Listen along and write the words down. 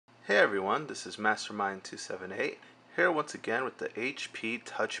Hey everyone, this is Mastermind278 here once again with the HP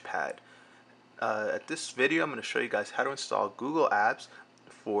Touchpad. At this video I'm going to show you guys how to install Google Apps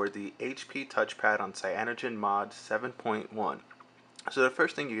for the HP Touchpad on CyanogenMod 7.1. So the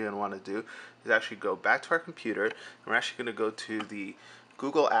first thing you're going to want to do is actually go back to our computer, and we're actually going to go to the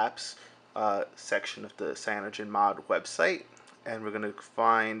Google Apps section of the CyanogenMod website, and we're going to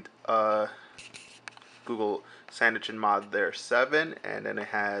find Google CyanogenMod there 7, and then it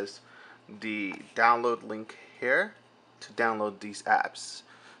has the download link here to download these apps.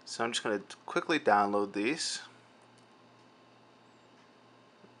 So I'm just going to quickly download these.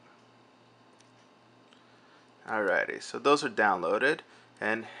 Alrighty, so those are downloaded,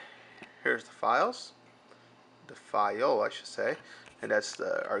 and here's the files. The file, I should say, and that's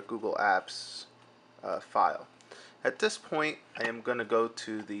our Google Apps file. At this point, I am going to go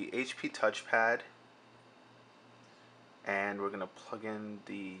to the HP Touchpad, and we're going to plug in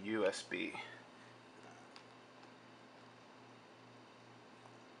the USB.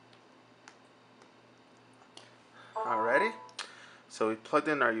 Alrighty, so we plugged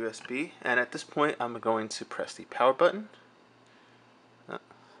in our USB, and at this point I'm going to press the power button,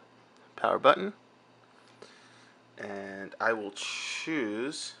 and I will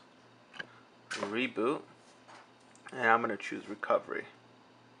choose reboot, and I'm going to choose recovery,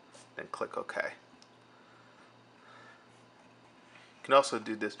 then click OK. You can also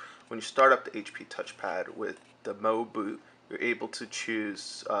do this when you start up the HP Touchpad with the Mode boot. You're able to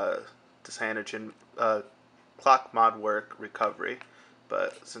choose the Cyanogen clock mod work recovery,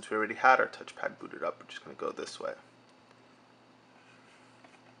 but since we already had our touchpad booted up, we're just going to go this way.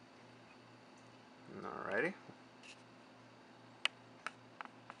 Alrighty.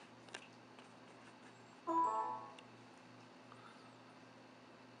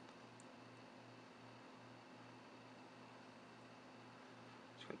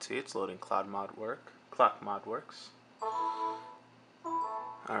 As you can see, it's loading clock mod works.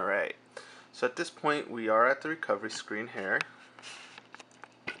 Alright, so at this point we are at the recovery screen here,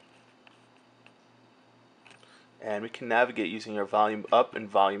 and we can navigate using our volume up and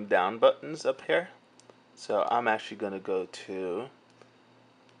volume down buttons up here. So I'm actually going to go to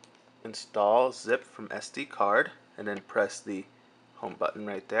install zip from SD card, and then press the home button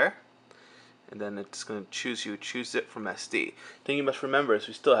right there, and then it's going to choose zip from SD. The thing you must remember is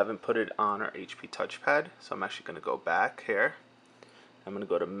we still haven't put it on our HP Touchpad, so I'm actually going to go back here. I'm going to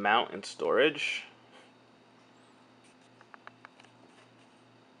go to Mount and Storage.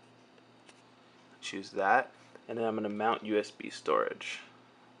 Choose that, and then I'm going to mount USB storage.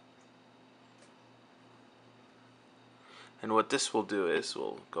 And what this will do is,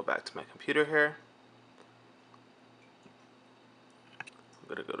 we'll go back to my computer here. I'm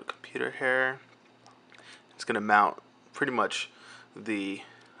going to go to computer here. It's going to mount pretty much the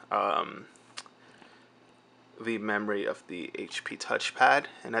memory of the HP Touchpad,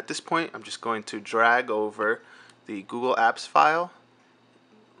 and at this point I'm just going to drag over the Google Apps file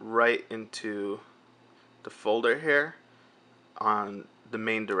right into the folder here on the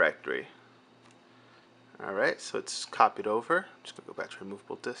main directory. Alright, so it's copied over. I'm just going to go back to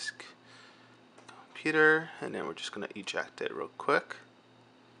removable disk, computer, and then we're just going to eject it real quick.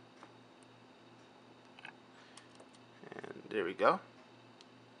 And there we go.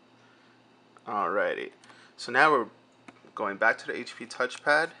 Alrighty, so now we're going back to the HP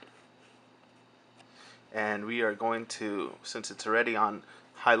Touchpad, and we are going to, since it's already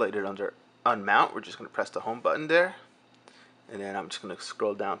highlighted under unmount, we're just going to press the home button there, and then I'm just going to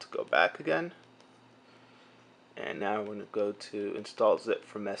scroll down to go back again. And now I'm going to go to install zip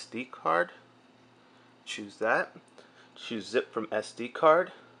from SD card. Choose that. Choose zip from SD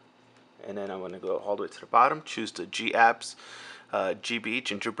card, and then I'm going to go all the way to the bottom. Choose the GApps GB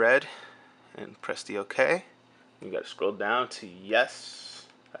Gingerbread, and press the OK. You got to scroll down to yes,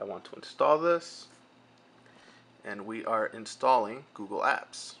 I want to install this, and we are installing Google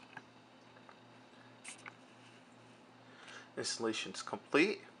Apps. Installation is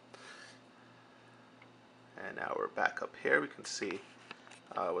complete, and now we're back up here. We can see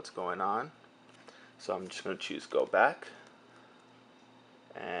what's going on. So I'm just going to choose go back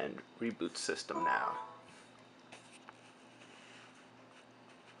and reboot system now.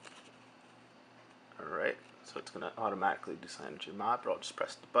 Alright, so it's going to automatically do CyanogenMod, but I'll just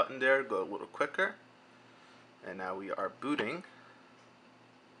press the button there, go a little quicker, and now we are booting.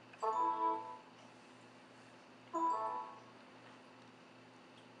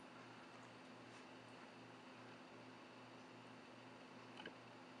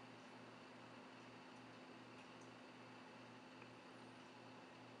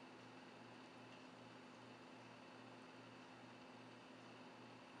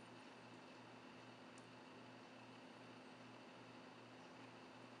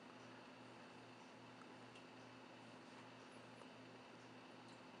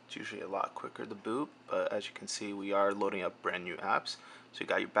 It's usually a lot quicker to boot, but as you can see, we are loading up brand new apps. So you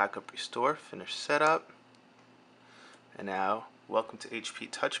got your backup restore, finish setup, and now welcome to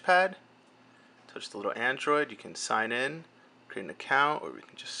HP Touchpad. Touch the little Android, you can sign in, create an account, or we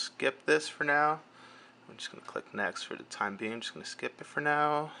can just skip this for now. I'm just going to click next for the time being. I'm just going to skip it for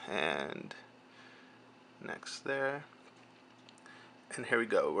now, and next there. And here we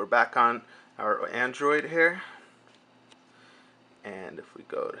go. We're back on our Android here. And if we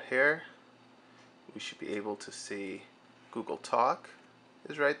go to here, we should be able to see Google Talk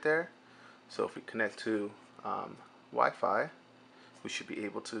is right there. So if we connect to Wi-Fi, we should be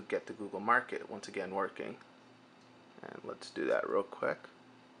able to get the Google Market once again working. And let's do that real quick.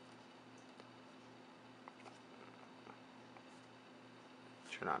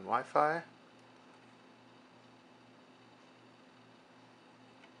 Turn on Wi-Fi.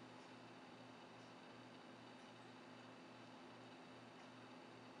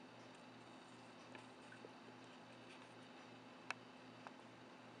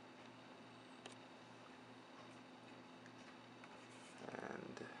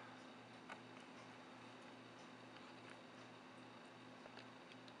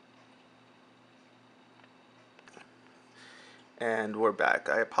 And we're back.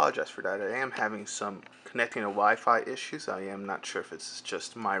 I apologize for that. I am having some connecting to Wi-Fi issues. I am not sure if it's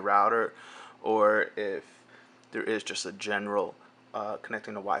just my router or if there is just a general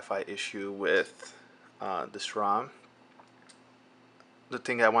connecting to Wi-Fi issue with this ROM. The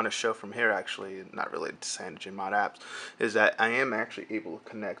thing I want to show from here, actually, not related to CyanogenMod apps, is that I am actually able to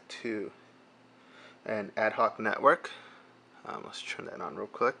connect to an ad hoc network. Let's turn that on real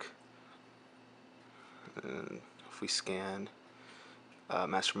quick. And if we scan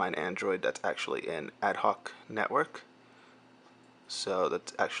Mastermind Android, that's actually an ad hoc network, so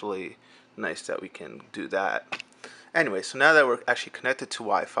that's actually nice that we can do that. Anyway, so now that we're actually connected to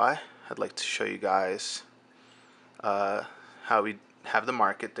Wi-Fi, I'd like to show you guys how we have the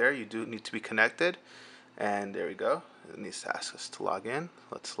market there. You do need to be connected, and there we go. It needs to ask us to log in.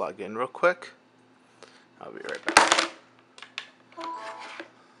 Let's log in real quick. I'll be right back.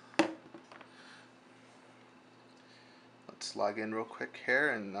 Let's log in real quick here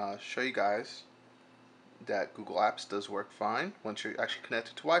and show you guys that Google Apps does work fine once you're actually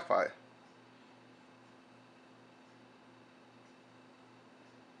connected to Wi-Fi.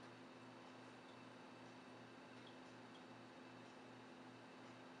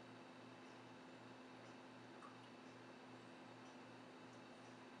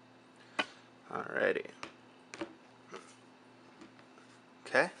 Alrighty.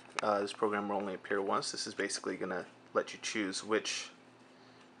 Okay, this program will only appear once. This is basically going to let you choose which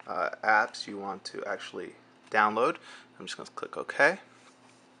apps you want to actually download. I'm just going to click OK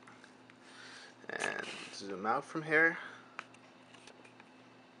and zoom out from here,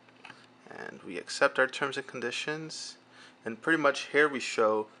 and we accept our terms and conditions, and pretty much here we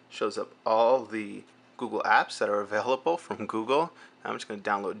shows up all the Google apps that are available from Google. I'm just going to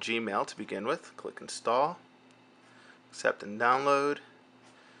download Gmail to begin with. Click install, accept and download,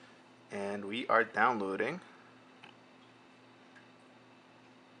 and we are downloading.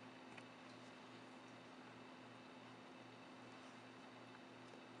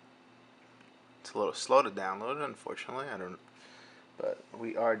 It's a little slow to download, unfortunately. But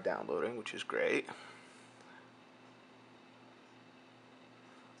we are downloading, which is great.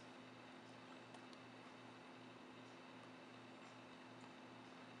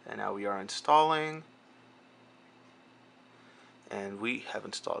 And now we are installing, and we have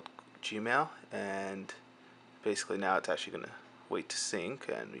installed Gmail, and basically now it's actually going to wait to sync,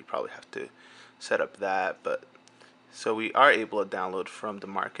 and we probably have to set up that. But so we are able to download from the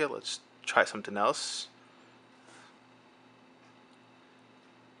market. Let's try something else.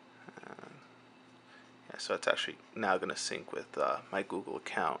 Yeah, so it's actually now going to sync with my Google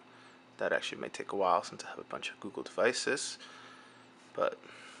account. That actually may take a while since I have a bunch of Google devices, but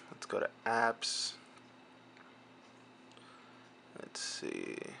let's go to apps. Let's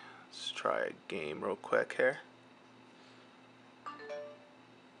see, let's try a game real quick here.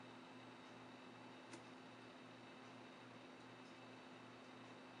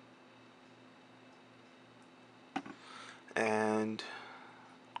 And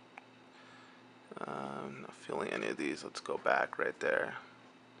I'm not feeling any of these. Let's go back right there.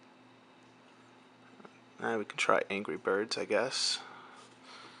 Now we can try Angry Birds, I guess.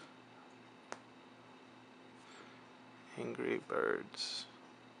 Angry Birds.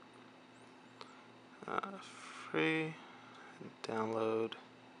 Free. Download.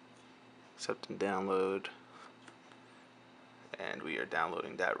 Accept and download. And we are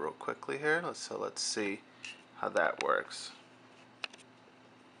downloading that real quickly here. So let's see how that works.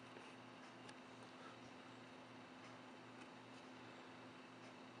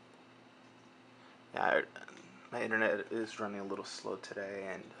 Yeah, my internet is running a little slow today,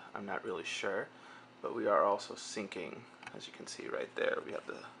 and I'm not really sure, but we are also syncing. As you can see right there, we have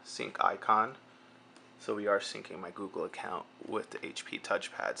the sync icon. So we are syncing my Google account with the HP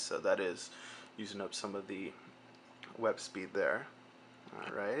Touchpad, so that is using up some of the web speed there.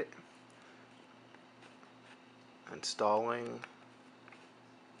 All right. Installing.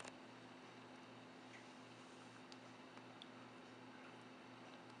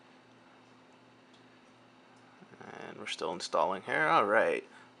 And we're still installing here. All right.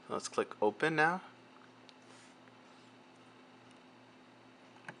 So let's click open now.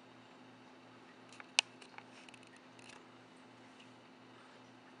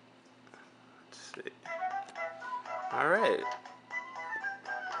 Let's see. All right.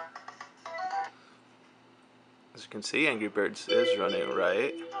 As you can see, Angry Birds is running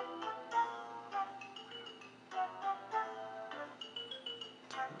right.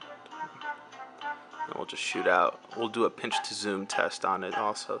 And we'll just shoot out. We'll do a pinch to zoom test on it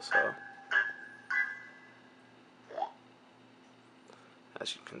also. So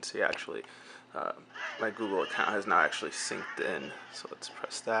as you can see, actually, my Google account has now actually synced in. So let's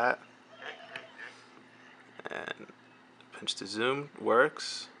press that. And pinch to zoom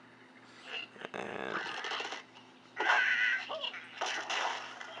works. And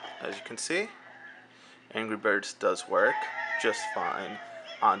as you can see, Angry Birds does work just fine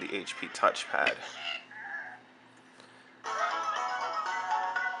on the HP Touchpad.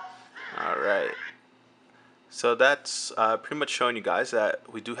 Alright, so that's pretty much showing you guys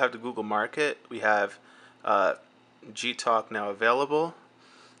that we do have the Google Market. We have Gtalk now available.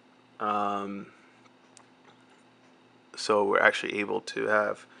 So we're actually able to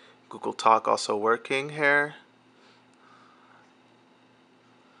have Google Talk also working here.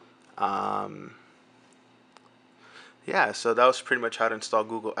 Yeah, so that was pretty much how to install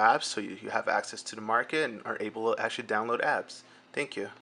Google Apps, so you have access to the market and are able to actually download apps. Thank you.